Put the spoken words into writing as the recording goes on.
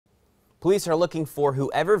Police are looking for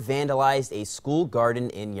whoever vandalized a school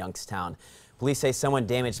garden in Youngstown. Police say someone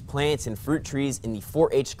damaged plants and fruit trees in the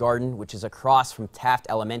 4-H garden, which is across from Taft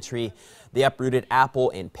Elementary. They uprooted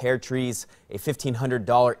apple and pear trees. A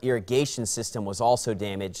 $1,500 irrigation system was also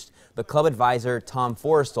damaged. The club advisor, Tom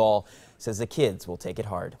Forrestall, says the kids will take it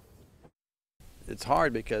hard. It's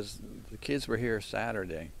hard because the kids were here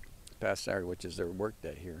past Saturday, which is their work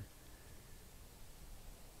day here.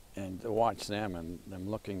 And to watch them and them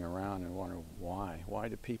looking around and wonder why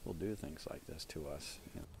do people do things like this to us?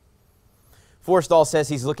 You know? Forrestall says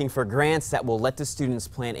he's looking for grants that will let the students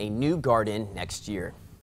plant a new garden next year.